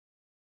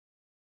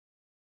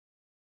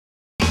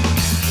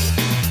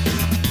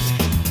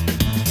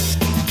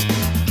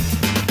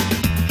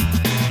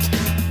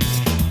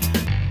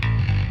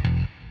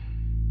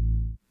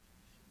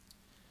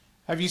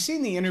Have you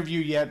seen the interview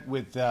yet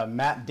with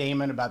Matt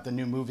Damon about the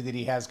new movie that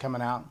he has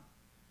coming out?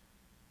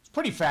 It's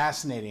pretty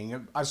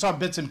fascinating. I saw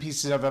bits and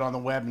pieces of it on the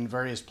web in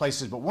various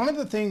places, but one of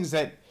the things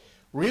that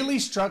really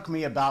struck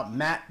me about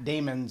Matt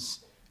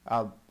Damon's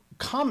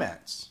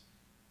comments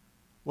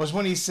was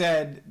when he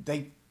said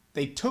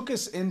they took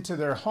us into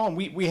their home.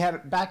 We had a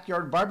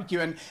backyard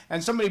barbecue,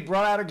 and somebody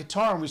brought out a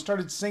guitar and we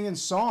started singing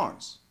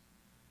songs.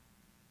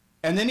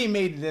 And then he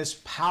made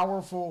this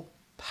powerful,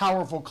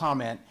 powerful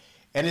comment,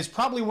 and it's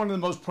probably one of the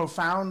most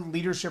profound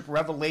leadership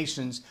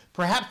revelations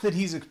perhaps that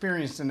he's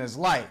experienced in his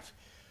life,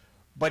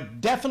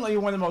 but definitely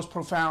one of the most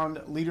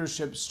profound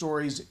leadership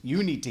stories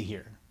you need to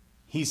hear.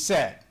 He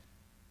said,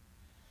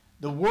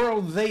 "The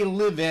world they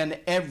live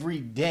in every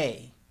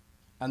day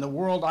and the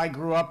world I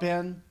grew up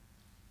in,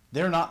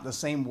 they're not the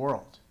same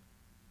world.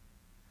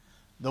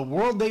 The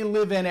world they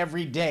live in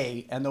every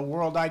day and the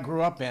world I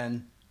grew up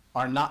in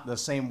are not the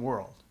same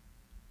world."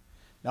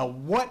 Now,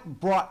 what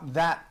brought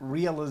that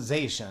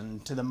realization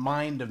to the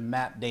mind of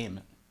Matt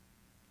Damon?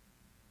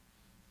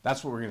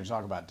 That's what we're going to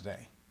talk about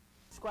today.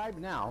 Subscribe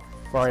now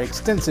for our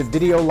extensive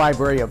video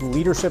library of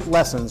leadership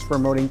lessons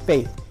promoting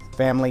faith,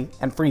 family,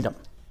 and freedom.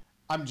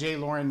 I'm J.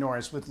 Loren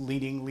Norris with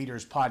Leading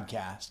Leaders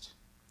Podcast.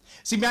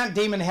 See, Matt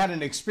Damon had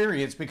an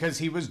experience because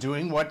he was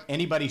doing what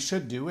anybody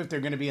should do if they're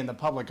going to be in the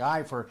public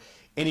eye for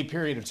any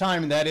period of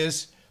time, and that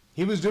is,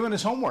 he was doing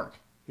his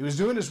homework. He was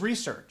doing his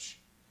research.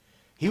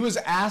 He was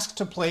asked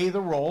to play the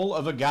role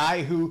of a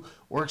guy who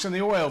works in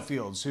the oil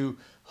fields, who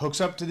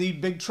hooks up to the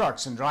big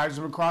trucks and drives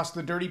them across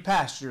the dirty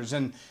pastures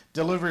and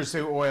delivers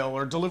the oil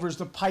or delivers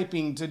the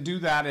piping to do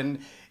that and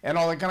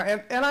all that kind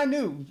of, and I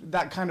knew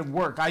that kind of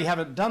work. I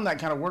haven't done that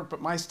kind of work,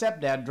 but my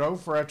stepdad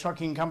drove for a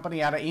trucking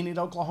company out of Enid,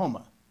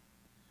 Oklahoma.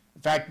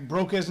 In fact,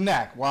 broke his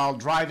neck while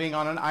driving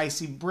on an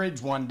icy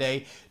bridge one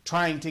day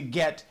trying to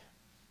get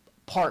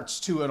parts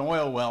to an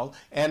oil well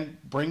and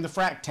bring the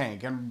frac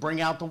tank and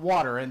bring out the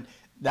water, and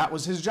that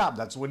was his job.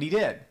 That's what he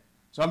did.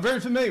 So I'm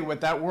very familiar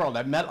with that world.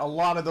 I've met a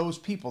lot of those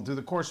people through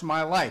the course of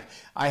my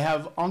life. I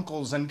have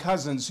uncles and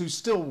cousins who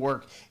still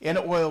work in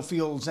oil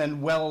fields and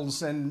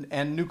wells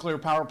and nuclear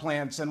power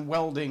plants and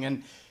welding,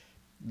 and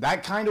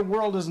that kind of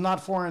world is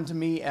not foreign to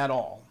me at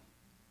all.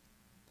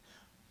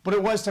 But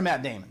it was to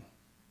Matt Damon.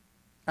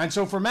 And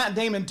so for Matt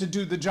Damon to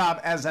do the job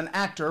as an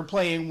actor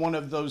playing one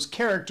of those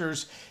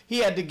characters, he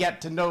had to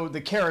get to know the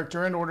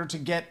character in order to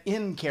get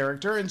in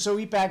character. And so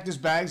he packed his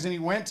bags and he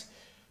went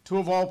to,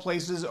 of all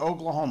places,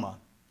 Oklahoma.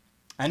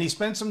 And he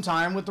spent some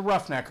time with the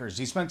Roughneckers.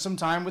 He spent some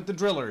time with the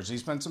drillers. He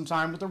spent some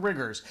time with the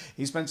riggers.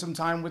 He spent some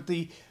time with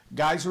the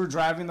guys who were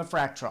driving the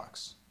frac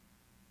trucks.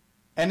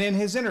 And in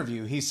his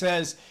interview, he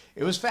says,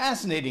 "It was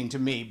fascinating to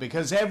me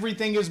because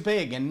everything is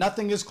big and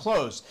nothing is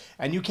close,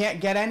 and you can't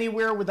get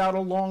anywhere without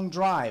a long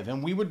drive.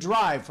 And we would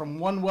drive from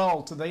one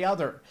well to the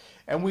other,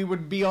 and we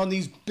would be on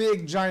these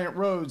big giant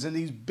roads and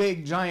these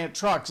big giant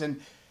trucks."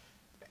 And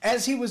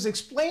as he was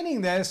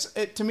explaining this,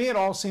 to me it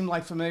all seemed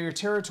like familiar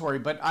territory,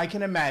 but I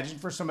can imagine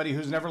for somebody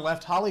who's never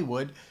left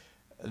Hollywood,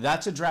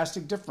 that's a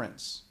drastic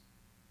difference.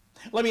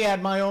 Let me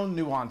add my own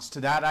nuance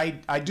to that.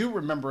 I do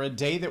remember a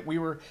day that we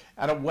were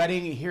at a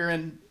wedding here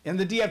in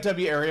the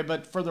DFW area,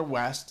 but further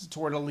west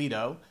toward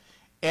Aledo,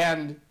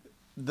 and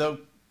the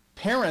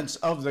parents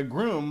of the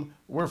groom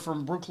were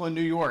from Brooklyn,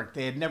 New York.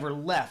 They had never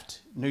left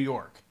New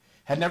York,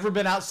 had never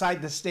been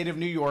outside the state of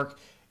New York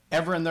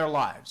ever in their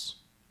lives.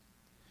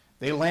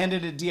 They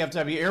landed at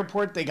DFW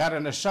Airport, they got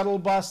in a shuttle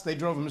bus, they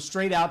drove them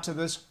straight out to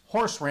this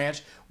horse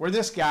ranch where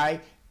this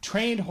guy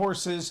trained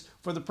horses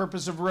for the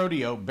purpose of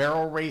rodeo,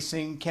 barrel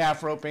racing,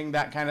 calf roping,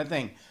 that kind of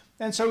thing.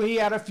 And so he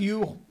had a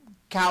few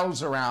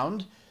cows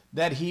around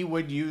that he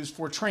would use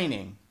for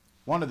training.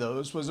 One of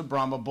those was a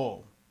Brahma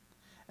bull.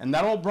 And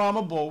that old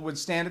Brahma bull would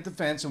stand at the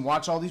fence and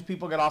watch all these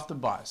people get off the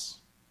bus.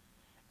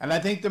 And I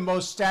think the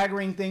most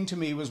staggering thing to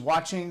me was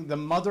watching the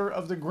mother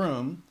of the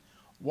groom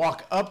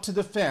walk up to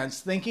the fence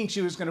thinking she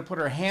was going to put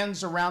her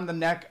hands around the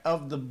neck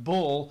of the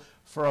bull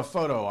for a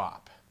photo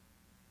op.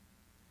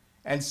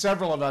 And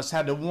several of us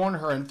had to warn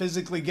her and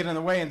physically get in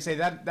the way and say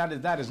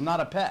that is not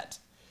a pet.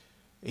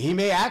 He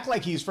may act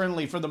like he's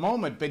friendly for the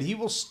moment, but he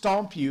will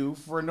stomp you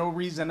for no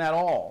reason at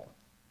all,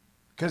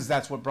 because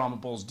that's what Brahma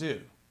bulls do.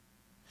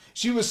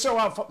 She was so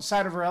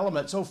outside of her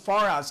element, so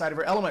far outside of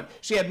her element,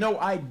 she had no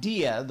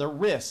idea the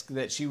risk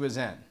that she was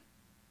in.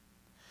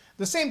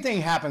 The same thing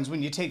happens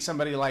when you take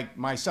somebody like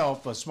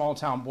myself, a small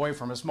town boy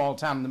from a small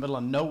town in the middle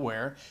of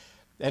nowhere,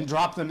 and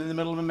drop them in the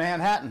middle of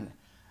Manhattan.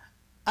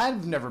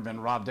 I've never been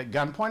robbed at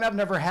gunpoint. I've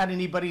never had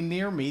anybody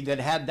near me that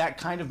had that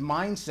kind of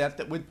mindset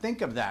that would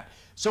think of that.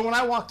 So when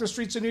I walked the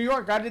streets of New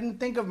York, I didn't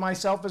think of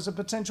myself as a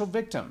potential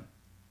victim.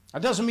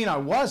 That doesn't mean I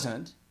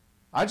wasn't.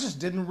 I just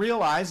didn't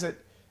realize that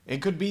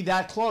it could be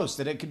that close,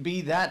 that it could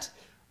be that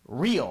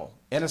real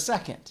in a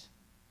second.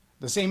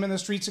 The same in the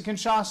streets of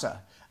Kinshasa.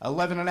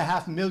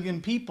 11.5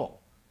 million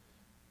people.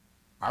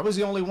 I was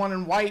the only one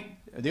in white,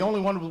 the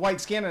only one with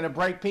white skin and a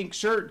bright pink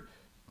shirt.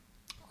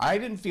 I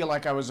didn't feel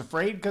like I was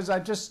afraid because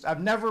I've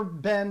never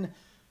been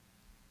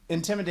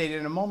intimidated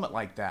in a moment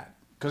like that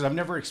because I've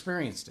never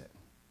experienced it.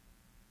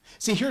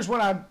 See, here's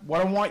what I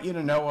want you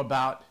to know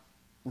about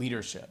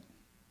leadership.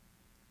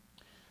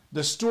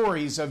 The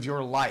stories of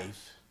your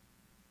life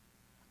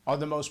are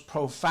the most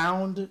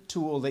profound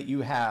tool that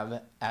you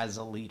have as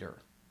a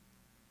leader.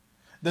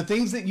 The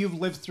things that you've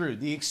lived through,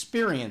 the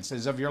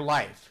experiences of your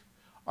life,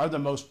 are the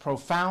most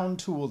profound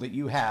tool that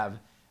you have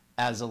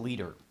as a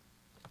leader.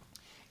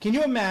 Can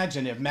you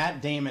imagine if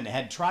Matt Damon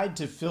had tried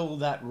to fill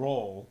that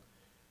role,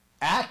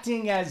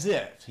 acting as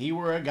if he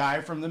were a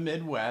guy from the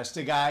Midwest,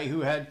 a guy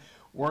who had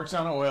worked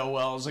on oil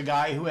wells, a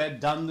guy who had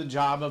done the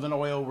job of an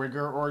oil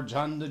rigger or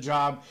done the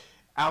job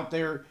out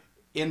there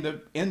in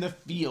the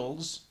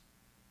fields,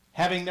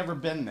 having never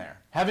been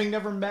there, having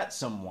never met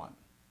someone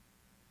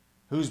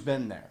who's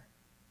been there?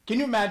 Can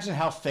you imagine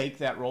how fake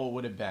that role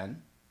would have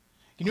been?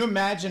 Can you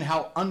imagine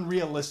how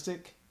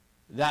unrealistic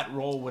that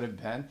role would have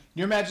been? Can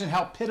you imagine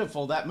how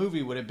pitiful that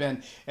movie would have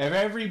been if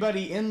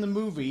everybody in the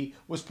movie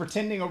was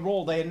pretending a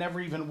role they had never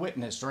even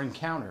witnessed or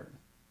encountered?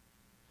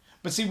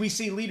 But see, we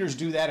see leaders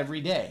do that every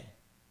day.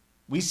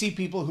 We see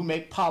people who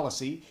make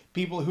policy,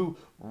 people who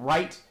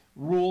write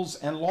rules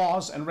and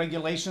laws and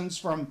regulations,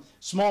 from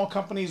small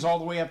companies all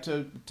the way up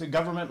to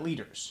government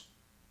leaders,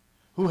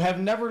 who have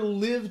never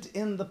lived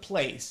in the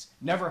place,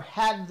 never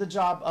had the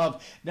job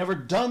of, never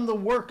done the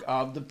work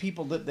of the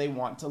people that they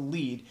want to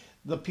lead,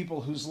 the people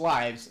whose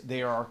lives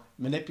they are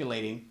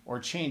manipulating or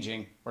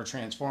changing or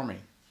transforming.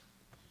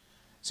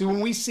 See, when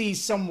we see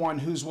someone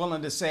who's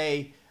willing to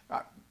say,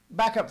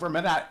 back up for a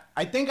minute,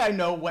 I think I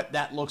know what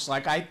that looks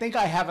like. I think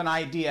I have an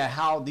idea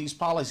how these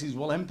policies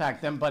will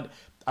impact them, but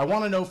I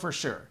want to know for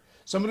sure.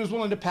 Someone who's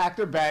willing to pack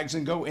their bags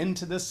and go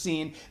into the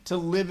scene, to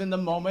live in the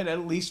moment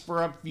at least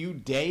for a few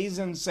days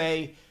and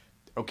say,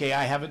 okay,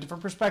 I have a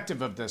different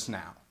perspective of this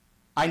now.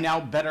 I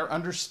now better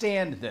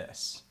understand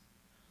this.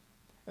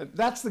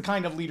 That's the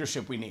kind of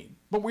leadership we need.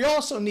 But we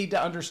also need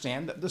to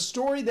understand that the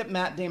story that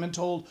Matt Damon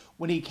told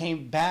when he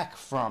came back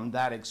from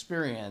that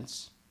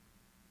experience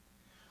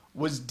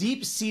was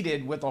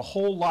deep-seated with a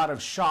whole lot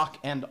of shock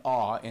and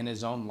awe in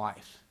his own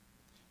life.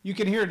 You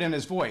can hear it in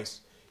his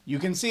voice. You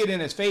can see it in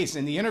his face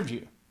in the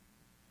interview.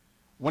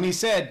 When he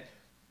said,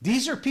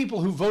 these are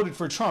people who voted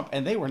for Trump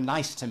and they were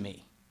nice to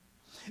me.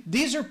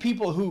 These are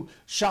people who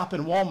shop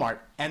in Walmart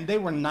and they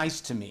were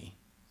nice to me.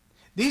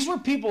 These were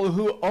people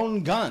who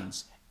own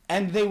guns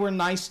and they were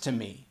nice to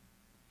me.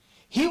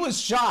 He was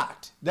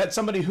shocked that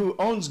somebody who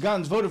owns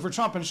guns, voted for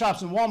Trump, and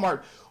shops in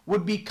Walmart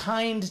would be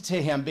kind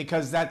to him,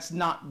 because that's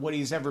not what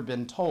he's ever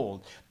been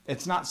told.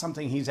 It's not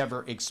something he's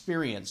ever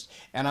experienced.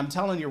 And I'm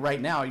telling you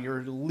right now,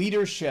 your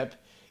leadership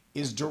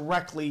is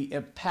directly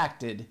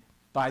impacted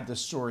by the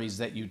stories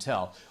that you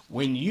tell.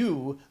 When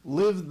you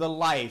live the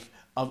life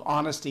of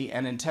honesty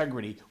and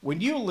integrity,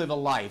 when you live a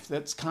life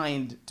that's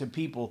kind to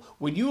people,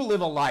 when you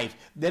live a life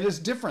that is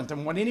different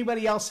than what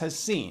anybody else has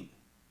seen,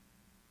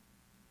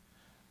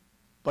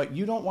 but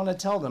you don't want to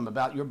tell them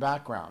about your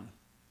background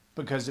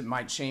because it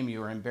might shame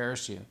you or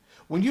embarrass you.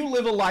 When you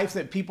live a life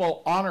that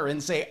people honor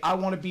and say, I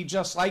want to be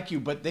just like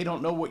you, but they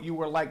don't know what you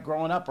were like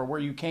growing up or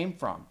where you came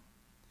from.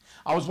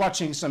 I was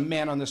watching some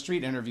man on the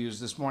street interviews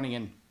this morning,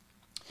 and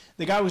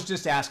the guy was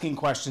just asking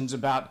questions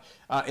about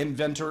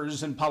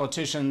inventors and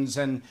politicians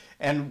and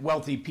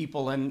wealthy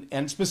people,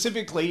 and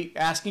specifically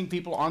asking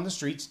people on the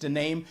streets to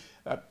name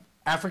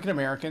African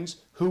Americans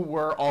who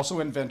were also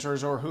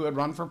inventors, or who had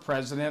run for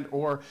president,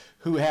 or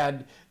who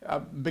had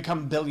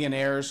become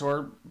billionaires,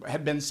 or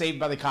had been saved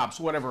by the cops,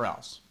 whatever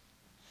else.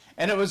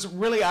 And it was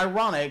really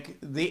ironic,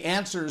 the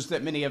answers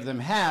that many of them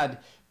had,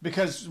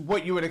 because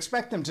what you would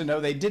expect them to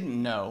know, they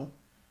didn't know.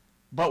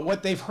 But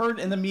what they've heard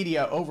in the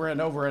media over and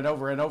over and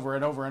over and over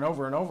and over and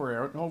over and over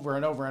and over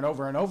and over and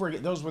over and over,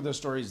 those were the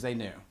stories they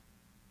knew.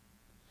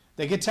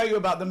 They could tell you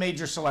about the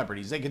major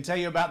celebrities. They could tell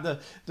you about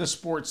the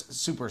sports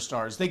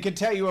superstars. They could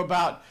tell you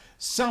about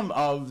some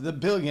of the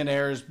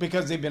billionaires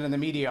because they've been in the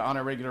media on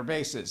a regular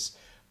basis.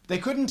 They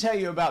couldn't tell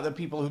you about the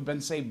people who've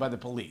been saved by the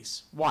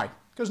police. Why?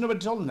 Because nobody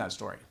told them that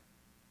story.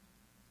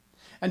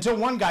 Until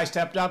one guy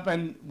stepped up,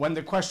 and when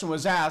the question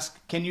was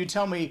asked, can you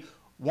tell me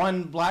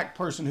one black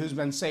person who's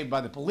been saved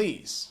by the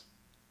police?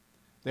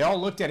 They all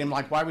looked at him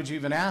like, why would you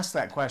even ask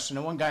that question?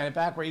 And one guy in the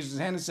back raised his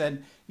hand and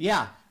said,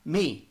 yeah,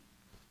 me.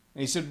 And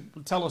he said,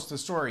 tell us the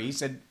story. He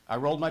said, I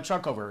rolled my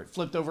truck over. It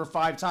flipped over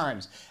 5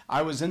 times.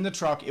 I was in the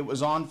truck. It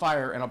was on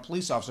fire, and a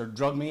police officer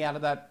drugged me out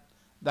of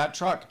that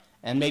truck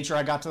and made sure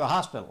I got to the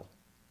hospital.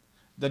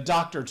 The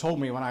doctor told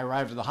me when I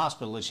arrived at the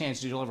hospital, the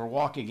chances you'll ever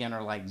walk again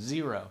are like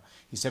 0.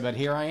 He said, but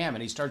here I am.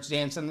 And he starts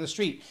dancing in the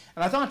street.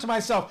 And I thought to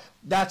myself,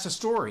 that's a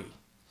story.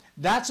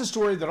 That's a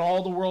story that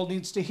all the world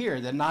needs to hear,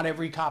 that not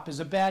every cop is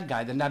a bad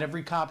guy, that not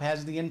every cop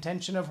has the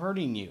intention of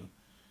hurting you.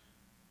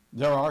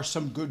 There are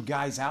some good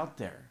guys out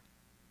there.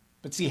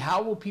 But see,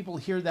 how will people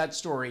hear that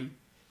story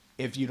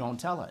if you don't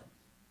tell it?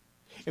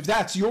 If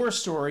that's your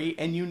story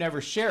and you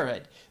never share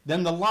it,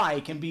 then the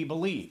lie can be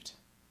believed.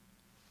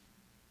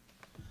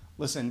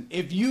 Listen,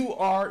 if you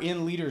are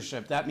in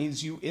leadership, that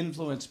means you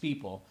influence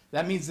people.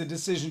 That means the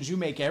decisions you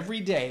make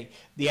every day,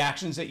 the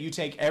actions that you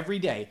take every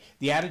day,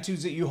 the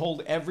attitudes that you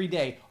hold every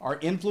day are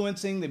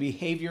influencing the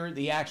behavior,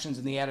 the actions,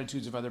 and the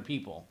attitudes of other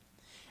people.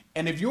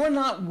 And if you're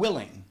not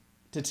willing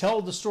to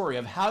tell the story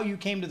of how you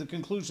came to the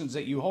conclusions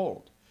that you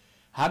hold,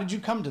 how did you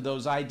come to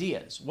those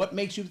ideas? What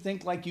makes you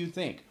think like you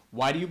think?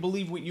 Why do you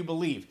believe what you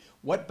believe?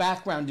 What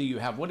background do you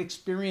have? What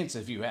experience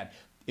have you had?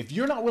 If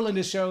you're not willing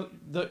to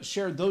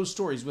share those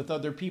stories with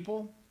other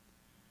people,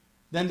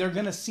 then they're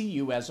going to see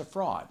you as a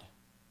fraud.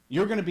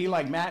 You're going to be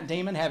like Matt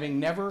Damon, having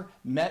never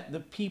met the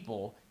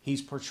people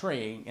he's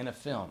portraying in a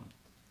film.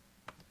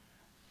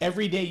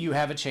 Every day you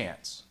have a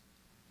chance.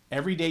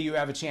 Every day you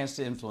have a chance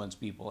to influence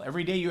people.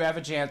 Every day you have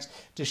a chance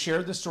to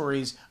share the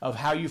stories of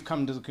how you've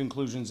come to the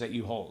conclusions that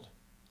you hold.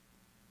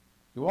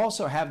 You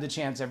also have the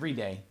chance every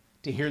day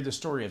to hear the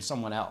story of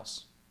someone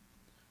else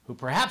who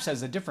perhaps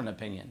has a different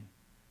opinion,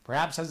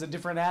 perhaps has a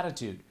different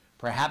attitude,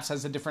 perhaps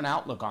has a different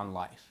outlook on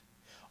life.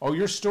 Oh,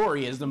 your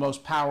story is the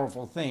most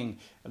powerful thing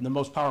and the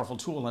most powerful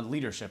tool in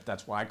leadership.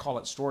 That's why I call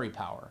it story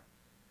power.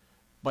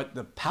 But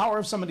the power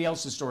of somebody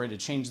else's story to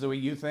change the way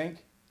you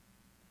think,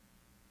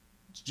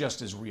 it's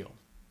just as real.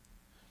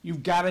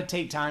 You've got to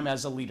take time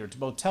as a leader to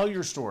both tell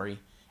your story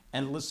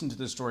and listen to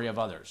the story of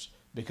others.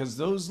 Because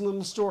those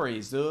little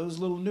stories, those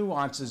little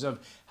nuances of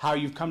how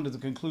you've come to the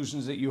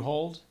conclusions that you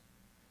hold,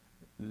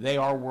 they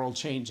are world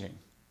changing.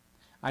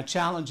 I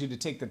challenge you to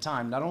take the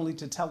time not only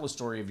to tell the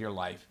story of your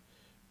life,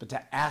 but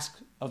to ask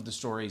of the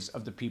stories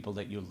of the people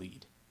that you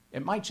lead.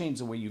 It might change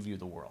the way you view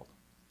the world.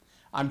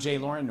 I'm J.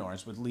 Loren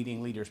Norris with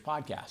Leading Leaders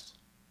Podcast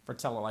for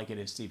Tell It Like It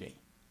Is TV.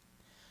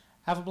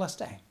 Have a blessed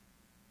day.